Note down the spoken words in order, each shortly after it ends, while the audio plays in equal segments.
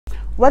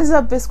What is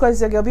up, Biscuit?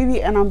 It's your girl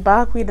Bibi, and I'm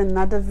back with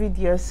another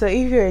video. So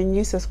if you're a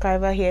new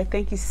subscriber here,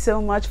 thank you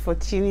so much for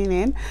tuning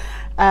in.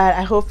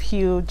 I hope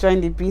you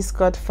join the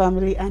Biscuit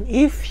family, and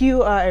if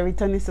you are a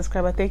returning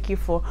subscriber, thank you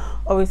for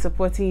always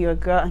supporting your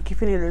girl and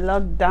keeping it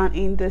locked down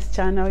in this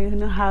channel. You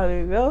know how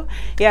we roll.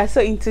 Yeah, so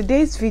in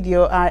today's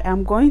video I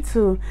am going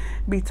to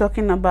be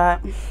talking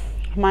about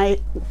my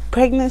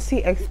pregnancy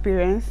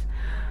experience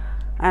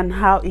and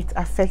how it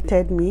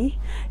affected me,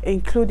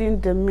 including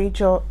the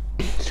major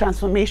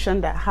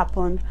transformation that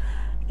happened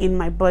in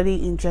my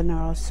body in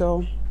general.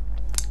 So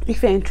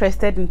if you're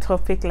interested in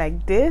topic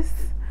like this,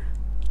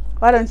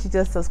 why don't you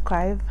just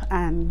subscribe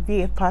and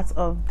be a part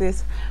of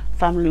this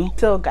family.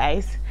 So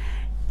guys,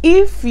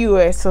 if you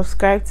are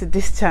subscribed to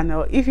this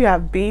channel, if you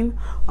have been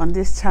on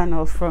this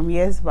channel from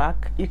years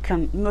back, you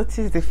can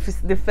notice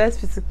the first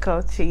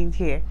physical change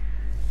here.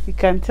 You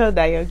can tell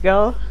that your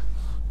girl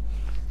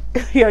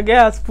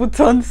has put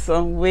on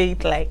some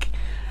weight, like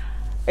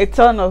a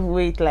ton of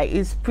weight. Like,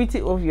 it's pretty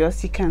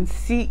obvious, you can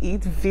see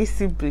it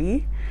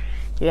visibly.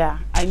 Yeah,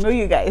 I know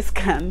you guys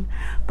can,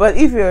 but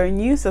if you're a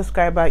new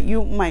subscriber,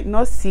 you might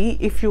not see.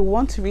 If you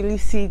want to really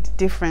see the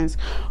difference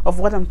of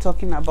what I'm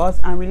talking about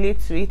and relate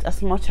to it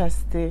as much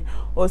as the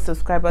old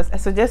subscribers, I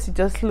suggest you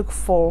just look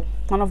for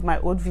one of my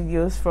old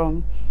videos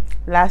from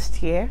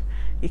last year.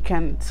 You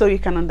can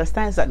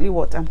understand exactly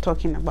what I'm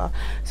talking about.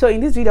 So in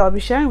this video, I'll be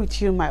sharing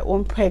with you my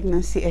own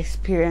pregnancy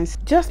experience,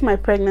 just my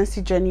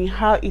pregnancy journey,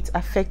 how it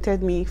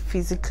affected me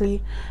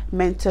physically,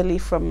 mentally,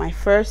 from my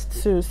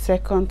first to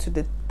second to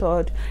the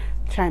third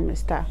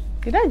trimester.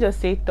 Did I just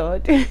say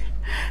third?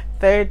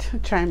 Third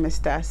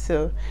trimester.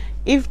 So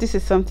if this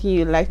is something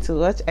you like to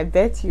watch, I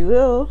bet you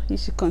will. You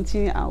should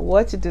continue and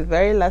watch the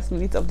very last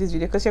minute of this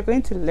video, because you're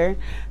going to learn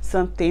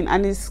something,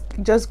 and it's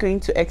just going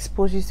to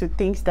expose you to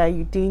things that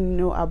you didn't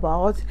know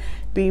about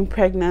being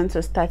pregnant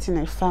or starting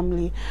a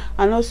family.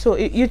 And also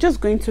you're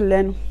just going to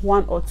learn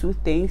one or two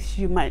things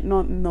you might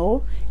not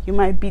know. You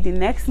might be the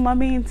next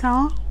mommy in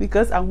town,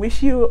 because I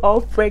wish you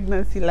all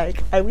pregnancy,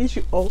 like I wish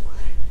you all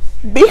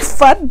big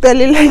fat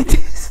belly like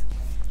this.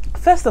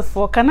 First of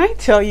all, can I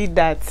tell you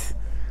that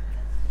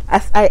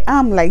as I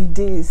am like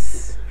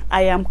this,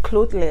 I am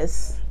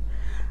clothless.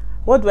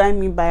 What do I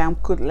mean by I'm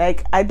clothes?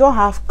 Like, I don't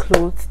have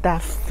clothes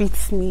that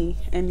fits me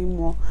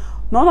anymore.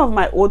 None of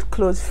my old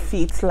clothes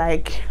fit.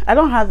 Like, I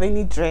don't have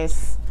any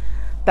dress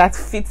that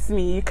fits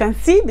me. You can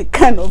see the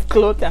kind of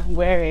clothes I'm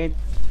wearing.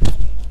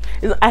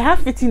 I have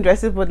fitting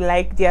dresses, but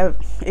like, there are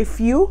a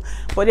few,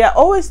 but they are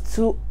always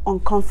too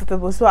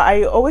uncomfortable. So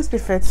I always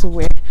prefer to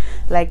wear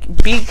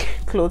like big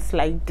clothes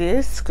like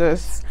this,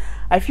 because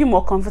I feel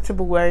more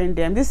comfortable wearing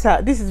them. This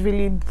is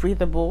really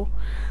breathable,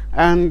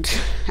 and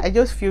I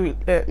just feel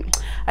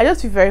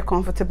very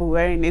comfortable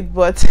wearing it.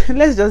 But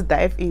let's just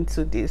dive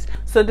into this.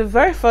 So the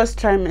very first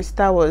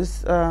trimester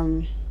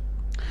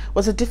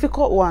was a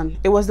difficult one.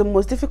 It was the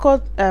most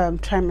difficult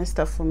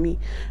trimester for me.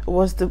 It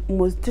was the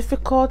most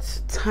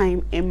difficult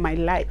time in my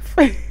life.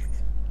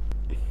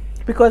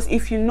 Because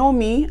if you know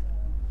me,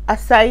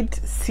 aside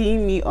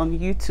seeing me on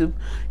YouTube,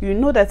 you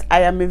know that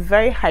I am a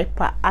very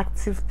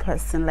hyperactive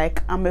person.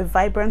 Like, I'm a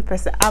vibrant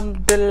person.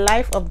 I'm the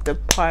life of the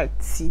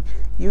party.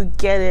 You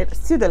get it?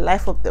 Still the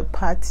life of the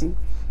party.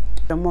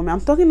 The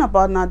moment I'm talking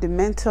about now, the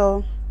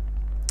mental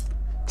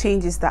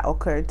changes that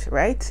occurred,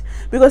 right?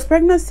 Because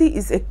pregnancy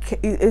is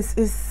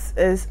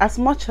as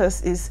much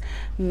as is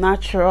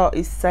natural,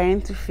 is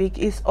scientific,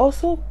 is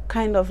also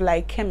kind of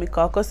like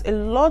chemical, because a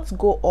lot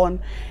go on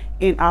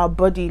in our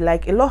body.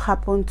 Like, a lot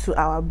happened to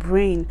our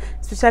brain,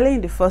 especially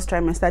in the first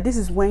trimester. This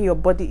is when your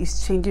body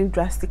is changing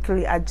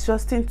drastically,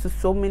 adjusting to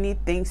so many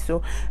things.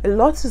 So a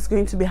lot is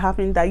going to be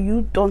happening that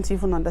you don't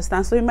even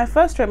understand. So in my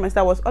first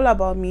trimester was all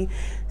about me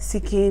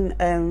seeking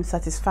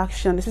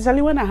satisfaction,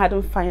 especially when I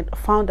hadn't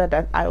found out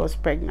that I was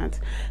pregnant.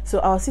 So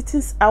I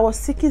was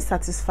seeking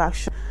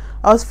satisfaction.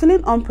 I was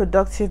feeling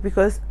unproductive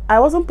because I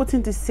wasn't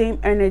putting the same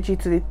energy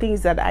to the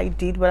things that I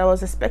did, but I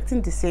was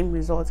expecting the same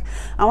result.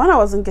 And when I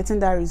wasn't getting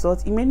that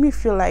result, it made me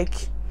feel like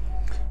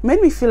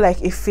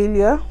a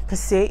failure per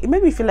se. It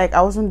made me feel like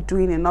I wasn't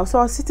doing enough. So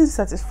I was seeking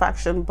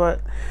satisfaction,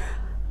 but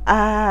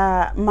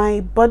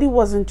my body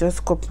wasn't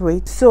just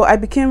cooperating. So I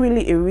became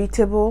really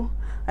irritable.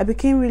 I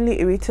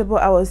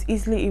was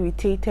easily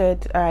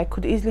irritated. I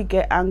could easily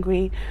get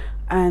angry.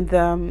 And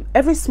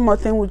every little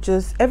thing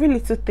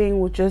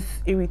would just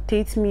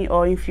irritate me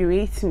or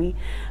infuriate me,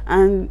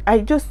 and I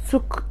just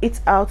took it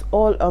out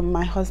all on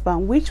my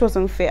husband, which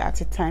wasn't fair at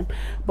the time.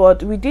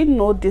 But we didn't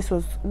know this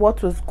was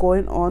what was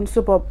going on.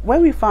 So but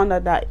when we found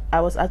out that I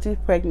was actually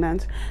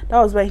pregnant, that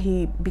was when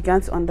he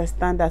began to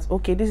understand that,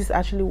 okay, this is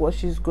actually what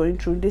she's going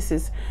through. This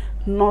is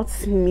not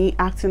me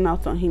acting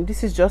out on him.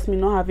 This is just me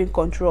not having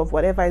control of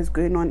whatever is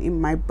going on in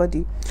my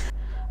body.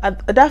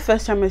 At that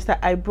first trimester,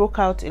 I broke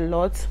out a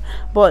lot,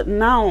 but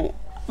now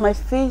my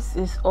face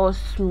is all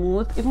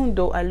smooth, even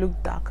though I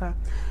look darker.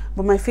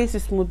 But my face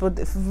is smooth. But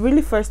the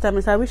really first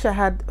trimester, I wish I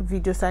had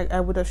videos. I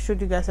would have showed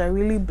you guys. I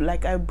really,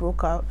 like, I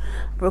broke out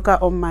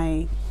on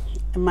my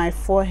my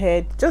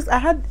forehead. Just I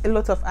had a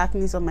lot of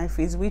acne on my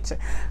face, which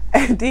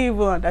I didn't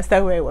even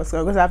understand where it was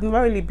going, because I've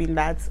never really been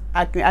that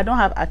acne. I don't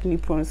have acne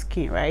prone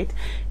skin, right?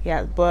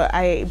 Yeah, but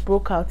I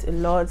broke out a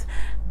lot.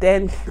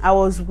 Then I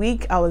was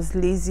weak, I was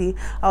lazy,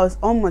 I was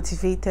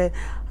unmotivated,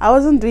 I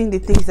wasn't doing the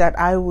things that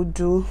I would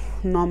do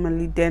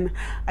normally. Then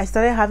I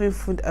started having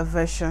food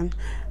aversion.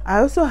 I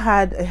also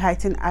had a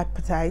heightened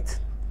appetite,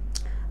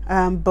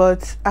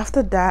 but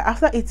after that,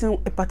 after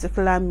eating a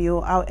particular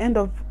meal, I'll end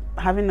up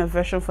having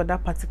aversion for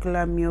that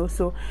particular meal.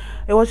 So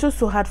it was just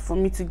so hard for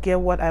me to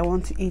get what I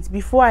want to eat.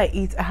 Before I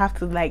eat, I have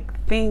to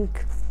like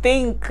think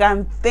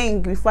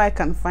before I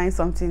can find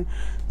something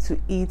to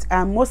eat,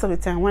 and most of the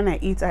time when I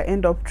eat, I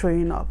end up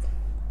throwing up.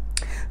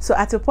 So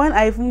at a point,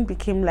 I even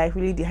became like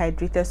really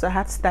dehydrated, so I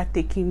had to start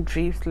taking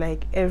drips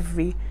like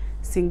every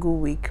single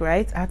week,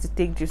 right? I had to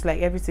take drips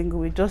like every single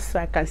week just so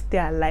I can stay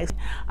alive.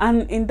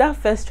 And in that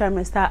first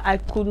trimester, I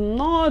could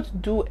not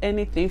do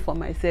anything for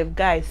myself,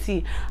 guys.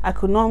 See, I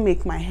could not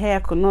make my hair, I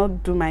could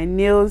not do my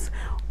nails.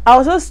 I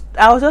was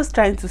just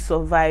trying to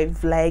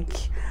survive.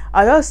 Like,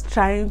 I was just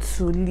trying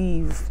to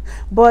live.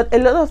 But a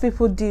lot of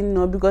people didn't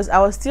know, because I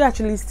was still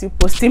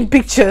posting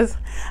pictures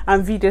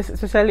and videos,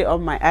 especially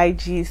on my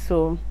IG.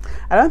 So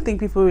I don't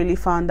think people really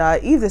found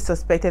out. If they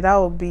suspected, that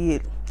would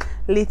be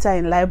later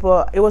in life.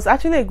 But it was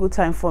actually a good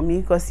time for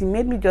me, because it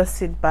made me just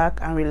sit back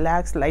and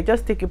relax, like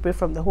just take a break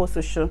from the whole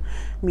social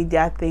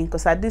media thing,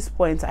 because at this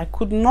point I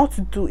could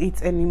not do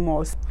it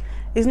anymore.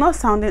 It's not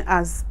sounding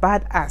as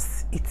bad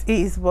as it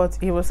is, but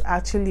it was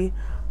actually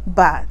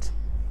bad.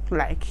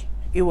 Like,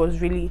 it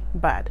was really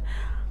bad.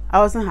 I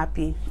wasn't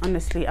happy,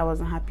 honestly. I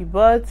wasn't happy,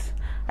 but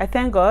I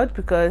thank God,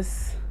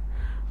 because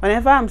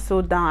whenever I'm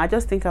so down, I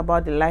just think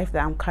about the life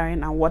that I'm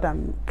carrying and what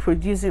I'm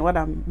producing, what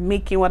I'm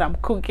making, what I'm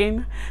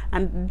cooking,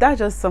 and that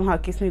just somehow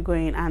keeps me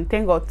going. And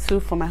thank God too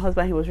for my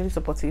husband. He was really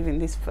supportive in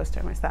this first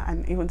trimester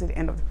and even to the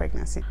end of the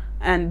pregnancy.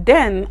 And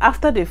then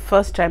after the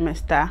first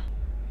trimester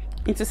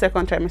into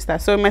second trimester,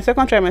 so in my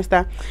second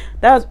trimester,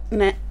 that was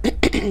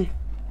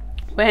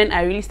when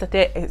I really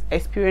started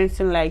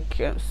experiencing like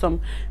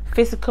some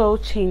physical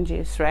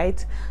changes,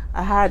 right?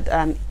 I had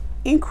an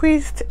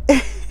increased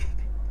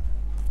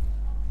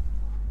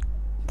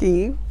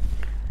can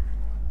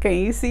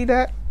you see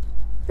that?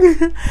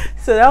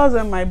 So that was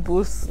when my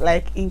boobs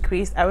like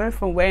increased. I went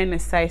from wearing a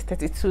size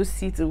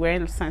 32C to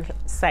wearing a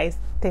size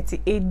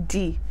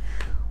 38D.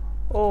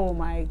 Oh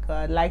my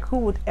God, like who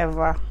would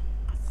ever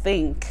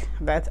think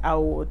that I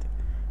would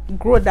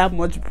grow that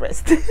much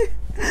breast?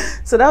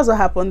 So that was what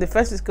happened, the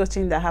first physical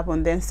change that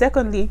happened. Then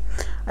secondly,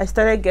 I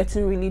started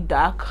getting really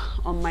dark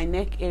on my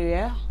neck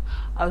area.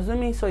 I'll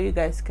zoom in so you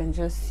guys can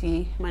just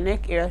see my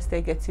neck area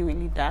started getting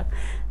really dark.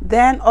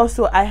 Then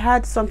also I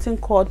had something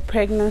called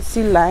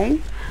pregnancy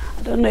line.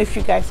 I don't know if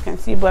you guys can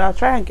see, but I'll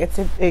try and get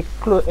a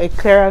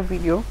clearer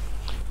video.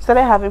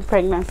 Started having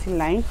pregnancy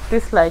line.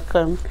 This like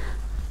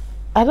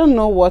I don't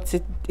know what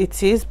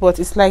it is, but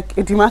it's like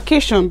a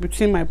demarcation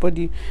between my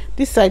body.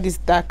 This side is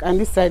dark and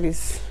this side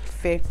is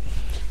fair.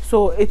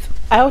 So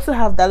I also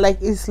have that, like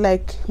it's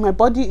like my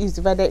body is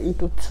divided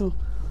into two.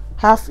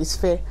 Half is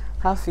fair,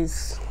 half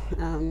is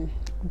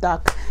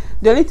dark.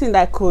 The only thing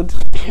that I could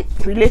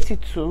relate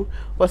it to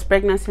was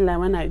pregnancy line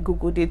when I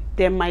googled it.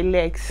 Then my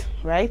legs,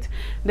 right?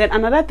 Then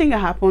another thing that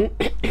happened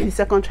in the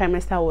second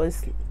trimester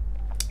was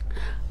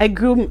I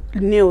grew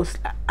nails.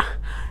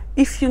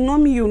 If you know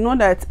me, you know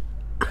that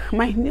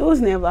my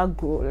nails never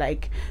grow.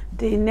 Like,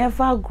 they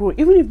never grow.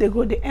 Even if they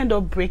grow, they end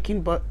up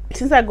breaking. But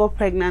since I got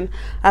pregnant,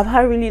 I've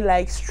had really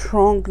like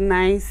strong,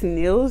 nice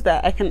nails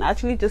that I can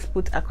actually just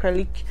put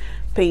acrylic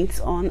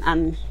paint on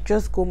and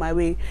just go my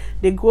way.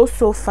 They grow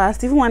so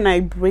fast. Even when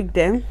I break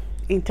them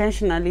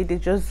intentionally, they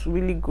just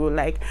really grow.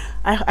 Like,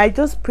 I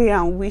just pray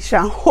and wish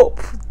and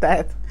hope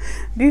that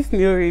this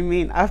nail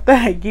remain after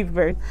I give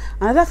birth.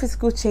 Another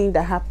physical change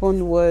that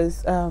happened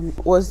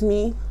was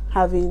me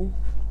having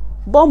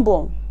bum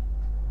bum.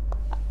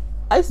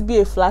 I used to be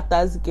a flat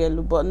ass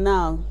girl, but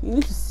now you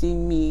need to see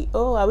me.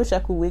 Oh, I wish I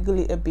could wiggle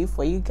it a bit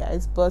for you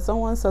guys, but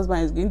someone's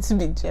husband is going to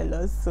be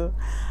jealous, so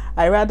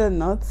I rather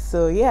not.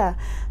 So yeah,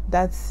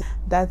 that's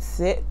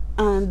it.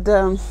 And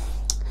the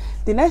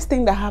next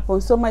thing that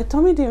happened, so my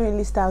tummy didn't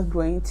really start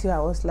growing till I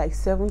was like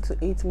 7 to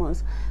 8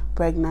 months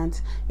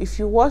pregnant. If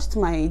you watched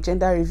my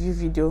gender review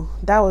video,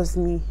 that was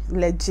me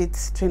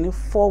legit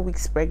 24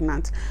 weeks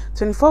pregnant.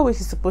 24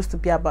 weeks is supposed to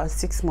be about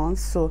 6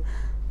 months, so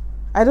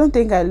I don't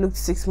think I looked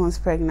 6 months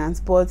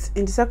pregnant. But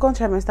in the second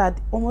trimester,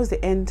 at almost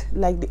the end,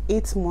 like the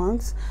 8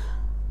 months,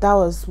 that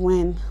was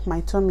when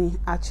my tummy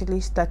actually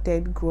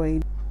started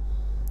growing.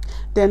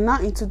 Then now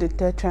into the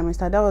third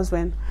trimester, that was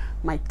when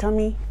my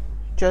tummy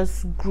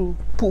just grew.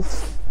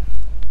 Poof.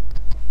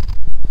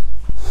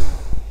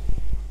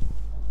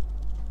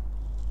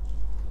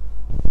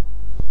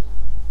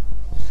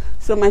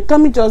 So my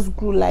tummy just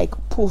grew like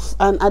poof,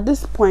 and at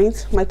this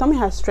point my tummy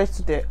has stretched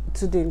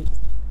to the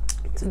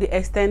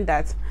extent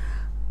that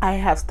I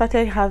have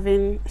started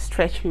having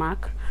stretch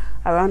mark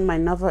around my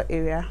navel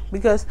area,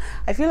 because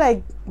I feel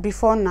like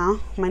before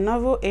now my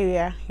navel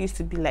area used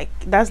to be like,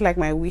 that's like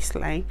my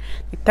waistline,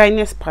 the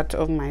tiniest part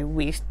of my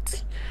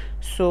waist.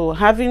 So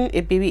having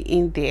a baby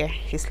in there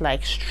is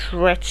like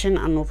stretching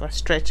and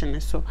overstretching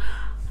it. So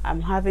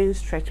I'm having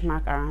stretch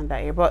mark around that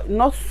area, but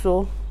not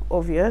so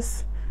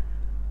obvious,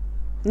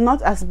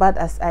 not as bad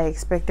as I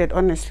expected.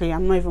 Honestly,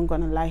 I'm not even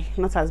gonna lie,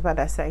 not as bad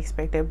as I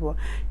expected, but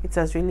it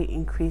has really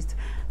increased.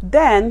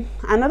 Then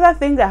another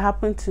thing that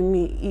happened to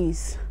me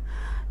is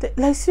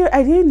like, seriously,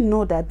 I didn't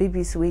know that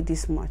babies weigh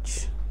this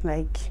much.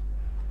 Like,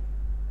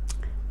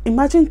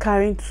 imagine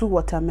carrying 2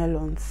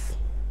 watermelons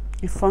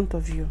in front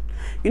of you.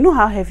 You know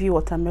how heavy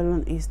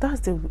watermelon is.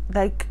 That's the,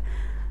 like,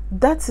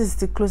 that is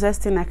the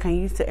closest thing I can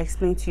use to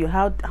explain to you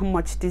how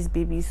much these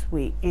babies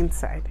weigh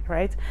inside,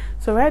 right?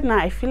 So right now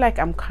I feel like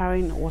I'm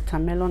carrying a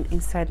watermelon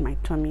inside my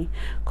tummy,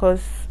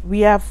 because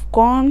we have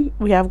gotten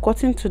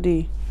to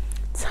the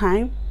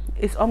time,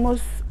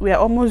 we are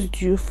almost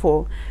due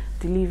for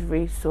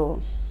delivery.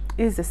 So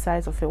is the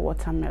size of a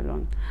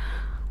watermelon.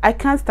 I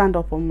can't stand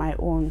up on my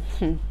own.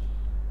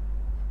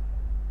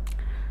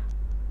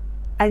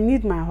 I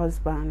need my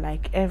husband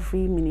like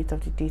every minute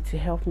of the day to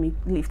help me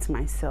lift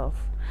myself.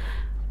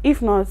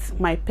 If not,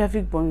 my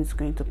pelvic bone is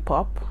going to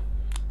pop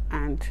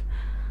and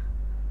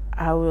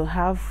I will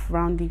have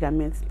round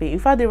ligament pain. In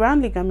fact, the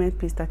round ligament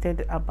pain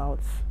started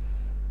about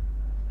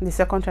the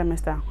second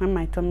trimester, when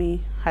my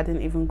tummy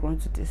hadn't even grown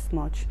to this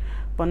much.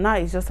 But now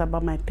it's just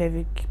about my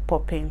pelvic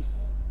popping.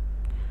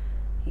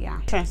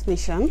 Yeah,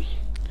 transmission.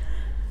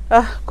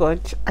 Oh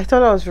god, I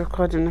thought I was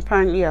recording,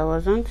 apparently I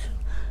wasn't.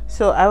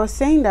 So I was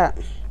saying that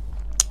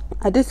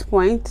at this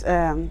point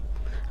I'm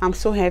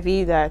so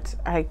heavy that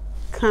I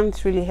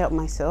can't really help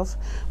myself,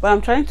 but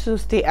I'm trying to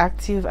stay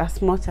active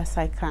as much as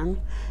I can,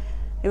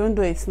 even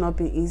though it's not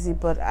been easy,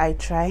 but I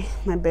try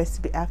my best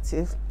to be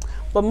active.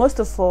 But most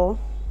of all,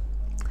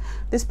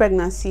 this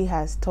pregnancy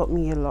has taught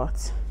me a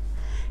lot.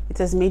 It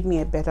has made me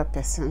a better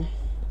person.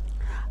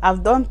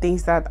 I've done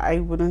things that I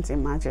wouldn't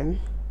imagine,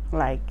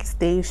 like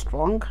staying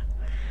strong.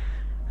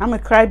 I'm a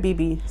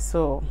crybaby,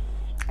 so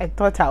I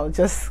thought I would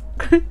just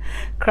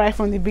cry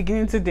from the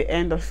beginning to the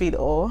end of it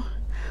all.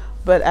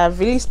 But I've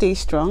really stayed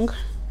strong.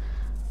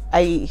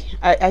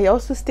 I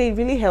also stayed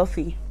really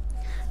healthy.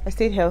 I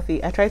stayed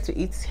healthy. I tried to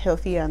eat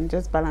healthy and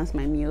just balance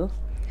my meal.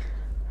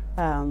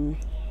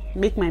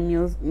 Make my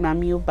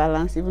meal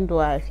balanced, even though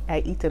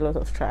I eat a lot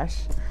of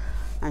trash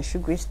and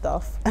sugary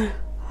stuff.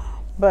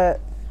 But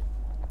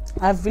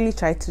I've really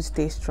tried to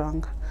stay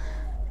strong.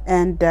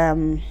 And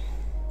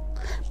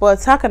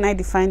but how can I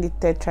define the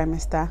third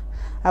trimester?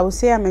 I would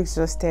say I'm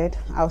exhausted.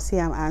 I would say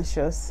I'm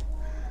anxious.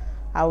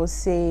 I would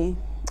say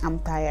I'm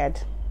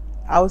tired.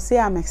 I would say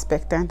I'm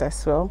expectant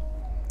as well.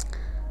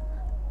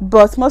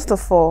 But most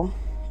of all,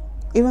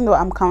 even though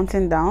I'm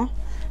counting down,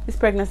 this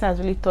pregnancy has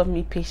really taught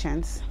me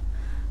patience.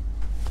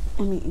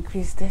 Let me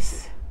increase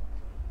this.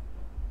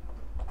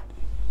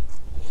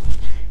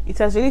 It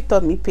has really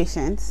taught me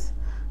patience,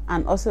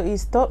 and also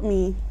it's taught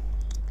me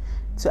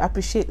to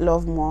appreciate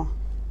love more.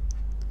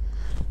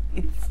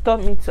 It's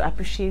taught me to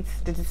appreciate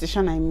the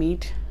decision I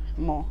made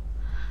more.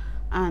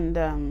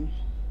 And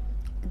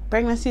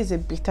pregnancy is a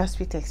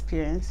bittersweet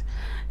experience.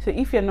 So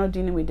if you're not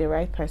dealing with the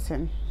right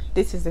person,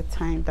 this is the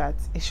time that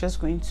it's just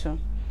going to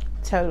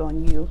tell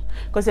on you,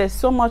 because there's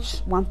so much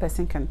one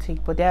person can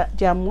take, but there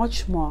are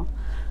much more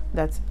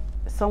that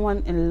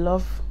someone in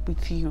love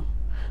with you,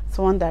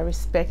 someone that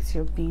respects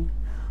your being,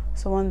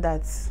 someone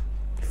that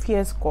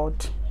fears God,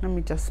 let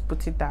me just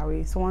put it that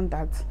way, someone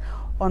that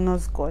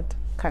honors God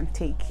can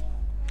take.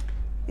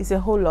 It's a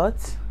whole lot.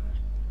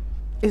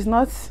 It's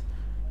not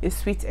a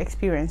sweet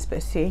experience per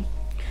se.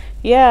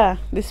 Yeah,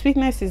 the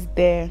sweetness is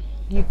there.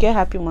 You get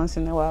happy once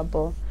in a while,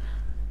 but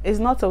it's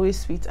not always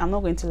sweet. I'm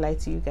not going to lie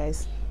to you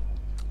guys.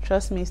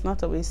 Trust me, it's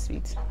not always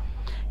sweet.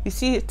 You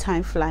see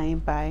time flying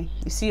by.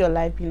 You see your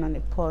life being on a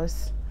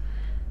pause.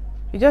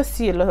 You just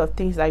see a lot of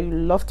things that you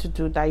love to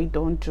do that you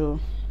don't do.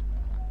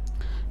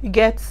 You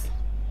get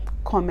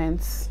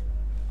comments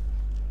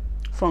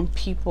from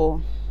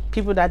people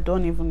that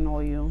don't even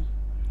know you,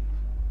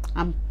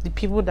 and the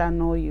people that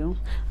know you.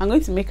 I'm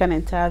going to make an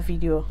entire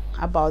video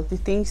about the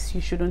things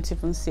you shouldn't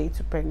even say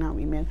to pregnant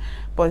women,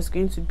 but it's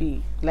going to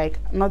be like,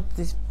 not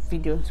this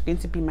video, it's going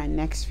to be my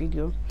next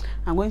video.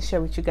 I'm going to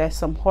share with you guys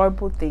some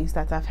horrible things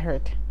that I've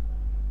heard,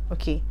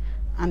 okay,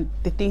 and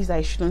the things that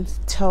you shouldn't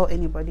tell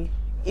anybody,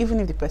 even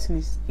if the person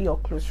is your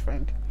close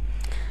friend.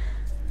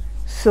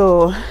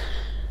 So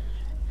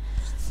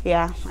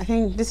yeah, I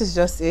think this is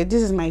just it.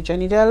 This is my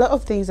journey. There are a lot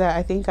of things that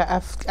I think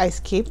I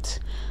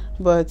skipped,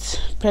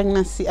 but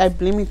pregnancy, I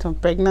blame it on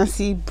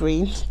pregnancy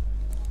brain.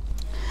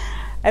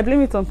 I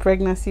blame it on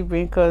pregnancy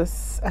brain,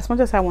 because as much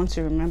as I want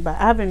to remember,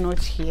 I have a note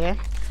here,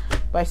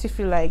 but I still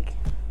feel like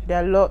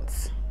there are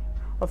lots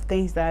of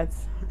things that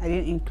I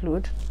didn't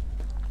include.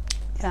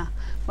 Yeah,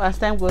 but as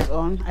time goes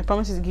on, I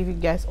promise to give you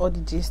guys all the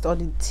gist, all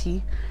the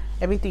tea,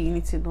 everything you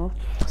need to know.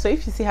 So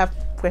if you still have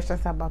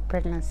questions about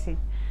pregnancy,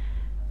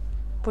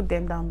 put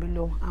them down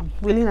below. I'm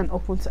willing and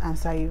open to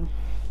answer you.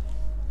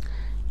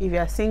 If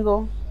you're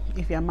single,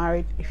 if you're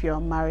married, if you're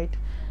unmarried,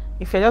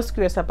 if you're just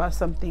curious about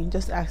something,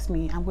 just ask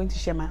me. I'm going to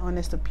share my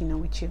honest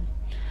opinion with you.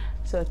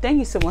 So thank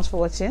you so much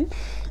for watching,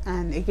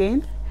 and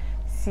again,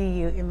 see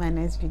you in my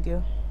next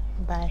video.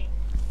 Bye.